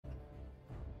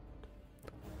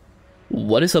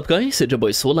What is up guys, it's your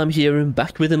boy Solheim here,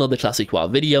 back with another Classic WoW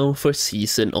video for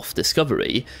Season of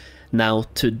Discovery. Now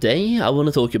today I want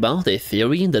to talk about a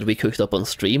theory that we cooked up on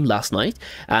stream last night,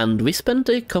 and we spent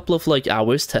a couple of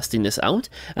hours testing this out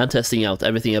and testing out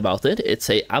everything about it. It's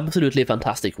a absolutely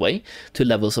fantastic way to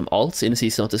level some alts in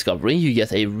Season of Discovery. You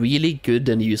get a really good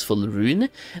and useful rune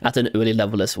at an early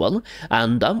level as well,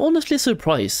 and I'm honestly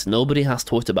surprised nobody has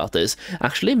talked about this.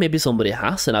 Actually, maybe somebody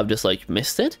has and I've just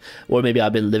missed it, or maybe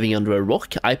I've been living under a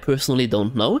rock. I personally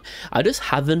don't know. I just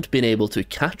haven't been able to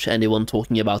catch anyone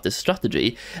talking about this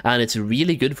strategy, and it's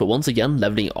really good for, once again,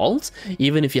 leveling alts.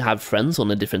 Even if you have friends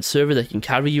on a different server that can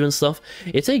carry you and stuff,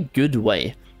 it's a good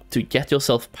way to get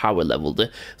yourself power leveled.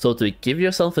 So to give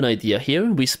yourself an idea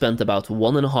here, we spent about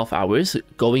 1.5 hours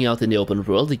going out in the open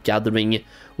world, gathering,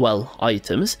 well,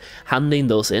 items, handing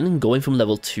those in, going from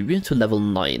level 2 to level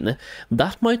 9.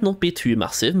 That might not be too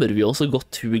massive, but we also got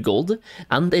 2 gold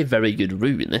and a very good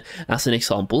rune. As an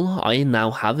example, I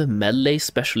now have a melee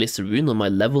specialist rune on my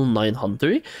level 9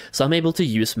 hunter, so I'm able to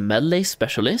use melee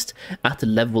specialist at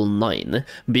level 9,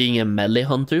 being a melee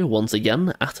hunter once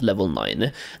again at level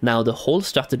 9. Now the whole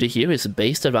strategy here is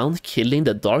based around killing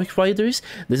the Dark Riders.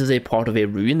 This is a part of a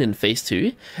rune in phase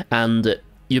 2, and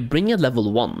you bring a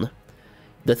level 1.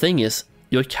 The thing is,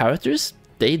 your characters,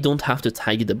 they don't have to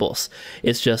tag the boss.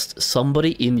 It's just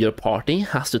somebody in your party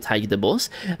has to tag the boss,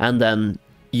 and then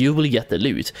you will get the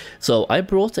loot. So I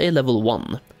brought a level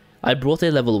 1. I brought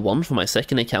a level 1 for my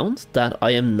second account that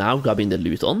I am now grabbing the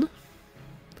loot on.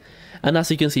 And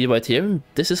as you can see right here,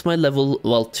 this is my level,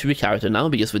 well, 2 character now,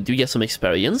 because we do get some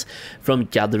experience from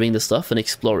gathering the stuff and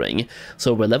exploring.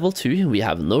 So we're level 2, we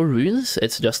have no runes,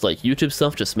 it's just YouTube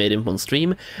stuff, just made in on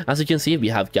stream. As you can see, we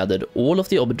have gathered all of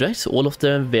the objects, all of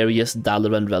the various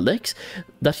Dalar and relics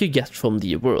that you get from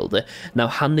the world. Now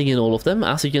handing in all of them,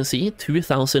 as you can see,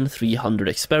 2,300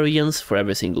 experience for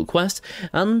every single quest,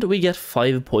 and we get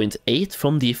 5.8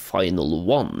 from the final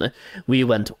one. We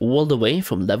went all the way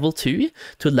from level 2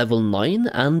 to level 9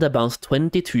 and about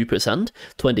 22%,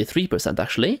 23%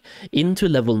 actually, into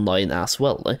level 9 as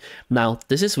well. Now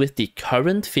this is with the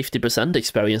current 50%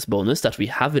 experience bonus that we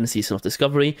have in Season of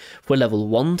Discovery for level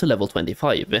 1 to level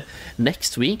 25.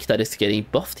 Next week that is getting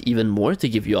buffed even more to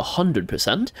give you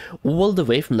 100%, all the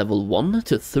way from level 1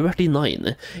 to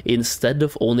 39, instead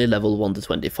of only level 1 to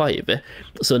 25.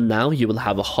 So now you will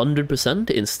have 100%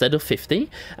 instead of 50,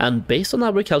 and based on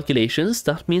our calculations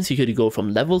that means you could go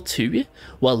from level 2,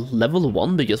 well, level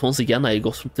 1, because once again I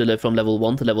got from level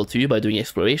 1 to level 2 by doing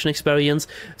exploration experience,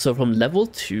 so from level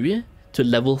 2 to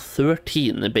level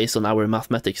 13, based on our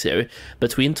mathematics here,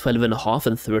 between 12.5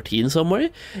 and 13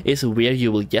 somewhere, is where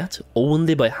you will get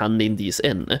only by handing these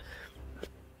in.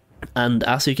 And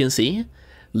as you can see,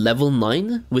 level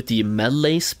 9 with the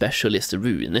melee specialist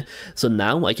rune. So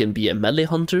now I can be a melee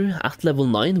hunter at level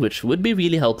 9, which would be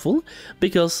really helpful,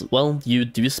 because, well, you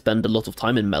do spend a lot of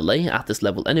time in melee at this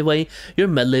level anyway. You're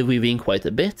melee weaving quite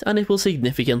a bit, and it will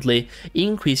significantly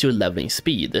increase your leveling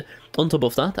speed. On top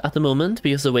of that, at the moment,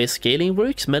 because the way scaling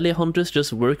works, melee hunters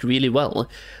just work really well,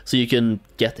 so you can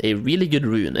get a really good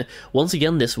rune. Once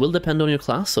again, this will depend on your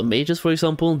class, so mages, for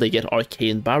example, they get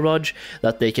Arcane Barrage,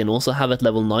 that they can also have at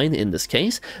level 9 in this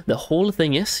case. The whole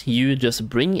thing is, you just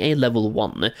bring a level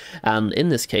 1, and in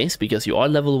this case, because you are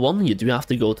level 1, you do have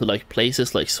to go to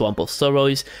places like Swamp of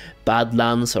Sorrows,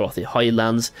 Badlands, or the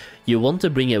Highlands. You want to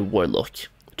bring a Warlock.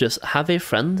 Just have a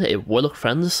friend, a warlock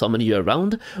friend, summon you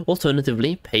around,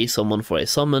 alternatively pay someone for a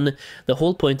summon. The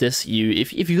whole point is,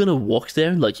 if you're gonna walk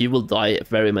there, you will die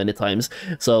very many times,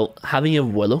 so having a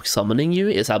warlock summoning you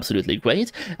is absolutely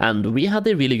great, and we had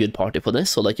a really good party for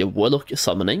this, so a warlock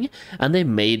summoning and a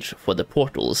mage for the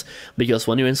portals, because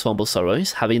when you're in Swamp of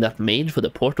Sorrows, having that mage for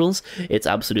the portals, it's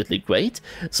absolutely great.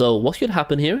 So what could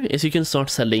happen here is you can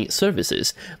start selling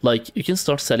services, you can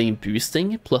start selling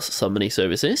boosting plus summoning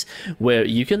services, where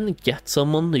you can get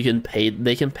someone, they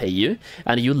can pay you,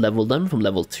 and you level them from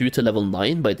level 2 to level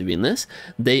 9 by doing this.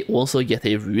 They also get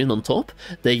a rune on top.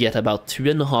 They get about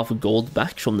 2.5 gold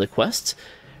back from the quests.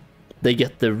 They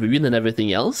get the rune and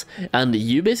everything else, and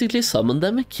you basically summon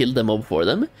them, kill them up for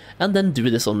them, and then do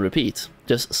this on repeat.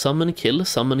 Just summon, kill,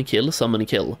 summon, kill, summon,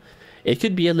 kill. It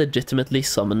could be a legitimately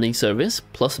summoning service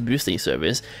plus boosting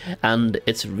service, and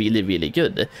it's really, really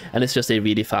good, and it's just a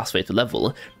really fast way to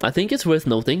level. I think it's worth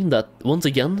noting that, once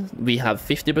again, we have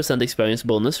 50% experience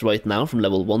bonus right now from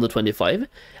level 1 to 25,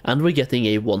 and we're getting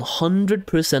a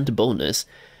 100% bonus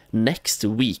next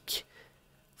week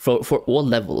for all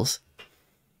levels.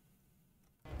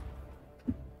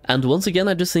 And once again,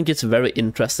 I just think it's very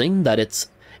interesting that it's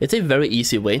It's a very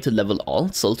easy way to level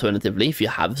alts. Alternatively, if you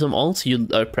have some alts you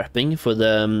are prepping for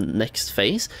the next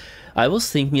phase, I was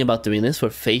thinking about doing this for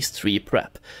phase 3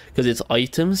 prep, because it's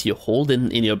items you hold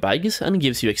in your bags and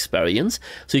gives you experience,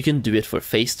 so you can do it for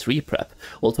phase 3 prep.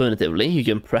 Alternatively, you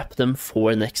can prep them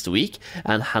for next week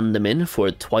and hand them in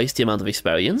for twice the amount of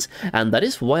experience, and that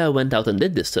is why I went out and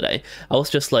did this today. I was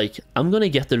just like, I'm gonna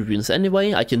get the runes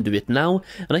anyway, I can do it now,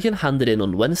 and I can hand it in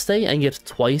on Wednesday and get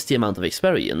twice the amount of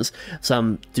experience. So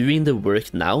I'm doing the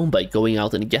work now by going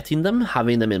out and getting them,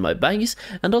 having them in my bags,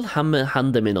 and I'll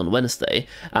hand them in on Wednesday.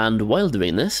 And while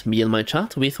doing this, me and my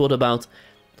chat, we thought about,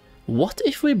 what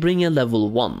if we bring a level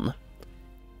 1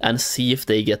 and see if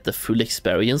they get the full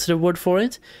experience reward for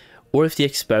it, or if the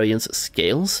experience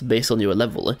scales based on your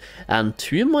level. And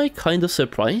to my kind of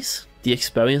surprise, the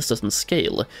experience doesn't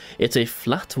scale. It's a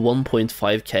flat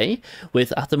 1.5k,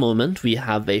 with at the moment we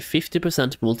have a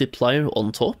 50% multiplier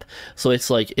on top, so it's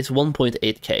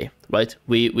 1.8k, right?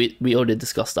 We already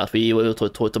discussed that, we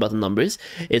talked about the numbers.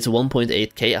 It's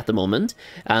 1.8k at the moment,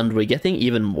 and we're getting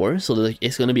even more, so that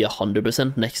it's going to be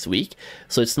 100% next week,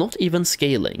 so it's not even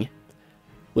scaling.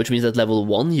 Which means at level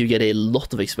 1 you get a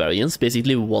lot of experience,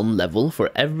 basically 1 level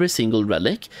for every single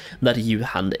relic that you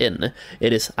hand in.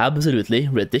 It is absolutely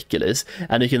ridiculous,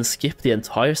 and you can skip the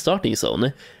entire starting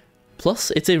zone.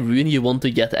 Plus, it's a rune you want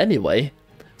to get anyway,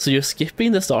 so you're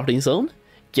skipping the starting zone,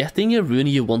 getting a rune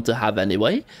you want to have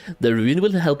anyway. The rune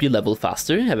will help you level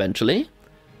faster eventually.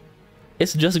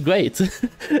 It's just great,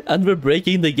 and we're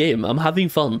breaking the game. I'm having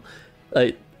fun.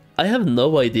 I have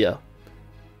no idea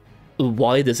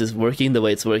why this is working the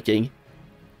way it's working,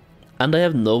 and I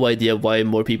have no idea why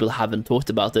more people haven't talked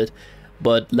about it,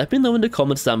 but let me know in the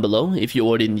comments down below if you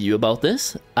already knew about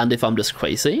this, and if I'm just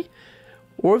crazy,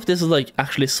 or if this is like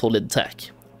actually solid tech.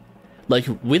 Like,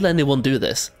 will anyone do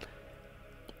this?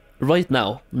 Right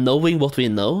now, knowing what we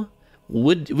know,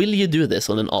 will you do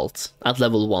this on an alt at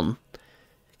level 1?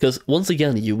 Because once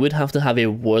again, you would have to have a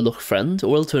warlock friend,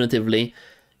 or alternatively,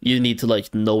 you need to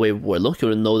like know a warlock,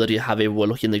 or know that you have a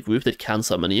warlock in the group that can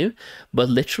summon you, but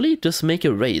literally just make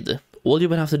a raid. All you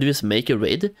would have to do is make a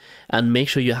raid, and make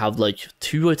sure you have like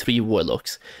 2 or 3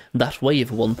 warlocks. That way if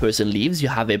one person leaves, you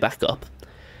have a backup.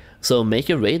 So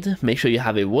make a raid, make sure you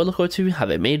have a warlock or 2,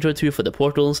 have a mage or 2 for the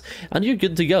portals, and you're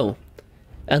good to go.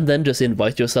 And then just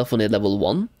invite yourself on a level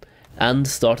 1, and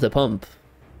start the pump.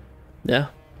 Yeah.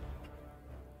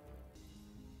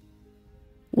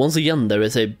 Once again, there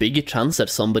is a big chance that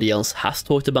somebody else has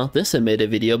talked about this and made a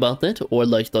video about it, or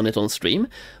like done it on stream,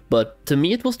 but to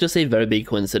me it was just a very big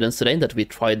coincidence today that we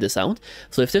tried this out.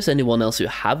 So if there's anyone else who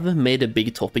have made a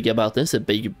big topic about this, a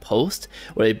big post,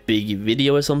 or a big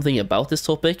video or something about this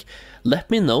topic,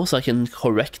 let me know so I can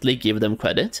correctly give them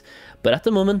credit. But at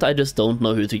the moment I just don't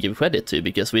know who to give credit to,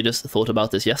 because we just thought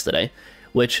about this yesterday.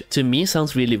 Which to me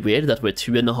sounds really weird that we're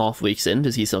 2.5 weeks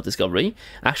into Season of Discovery,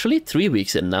 actually 3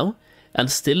 weeks in now, and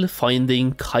still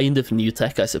finding kind of new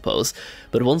tech, I suppose.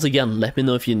 But once again, let me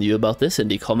know if you knew about this in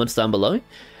the comments down below,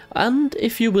 and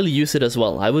if you will use it as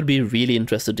well. I would be really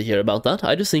interested to hear about that.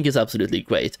 I just think it's absolutely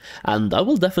great, and I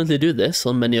will definitely do this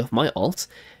on many of my alts,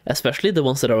 especially the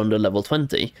ones that are under level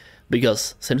 20,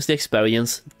 because since the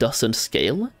experience doesn't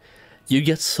scale, you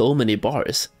get so many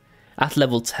bars. At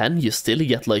level 10 you still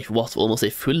get like, what, almost a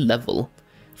full level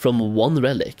from 1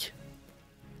 relic.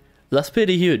 That's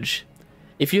pretty huge.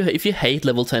 If you hate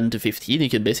level 10 to 15, you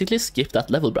can basically skip that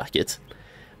level bracket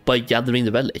by gathering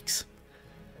the relics.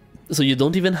 So you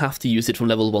don't even have to use it from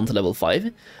level 1 to level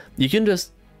 5. You can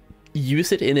just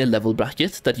use it in a level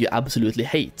bracket that you absolutely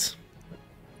hate.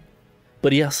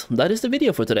 But yes, that is the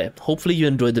video for today. Hopefully you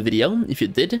enjoyed the video. If you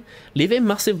did, leave a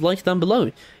massive like down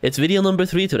below. It's video number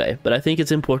 3 today, but I think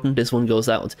it's important this one goes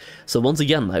out. So once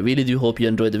again, I really do hope you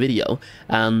enjoyed the video,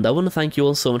 and I want to thank you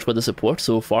all so much for the support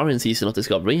so far in Season of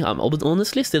Discovery. I'm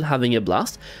honestly still having a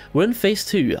blast. We're in Phase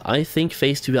 2. I think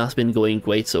Phase 2 has been going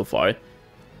great so far.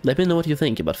 Let me know what you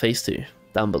think about Phase 2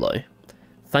 down below.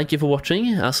 Thank you for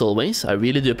watching, as always. I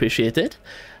really do appreciate it.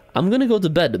 I'm gonna go to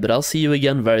bed, but I'll see you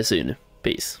again very soon.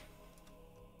 Peace.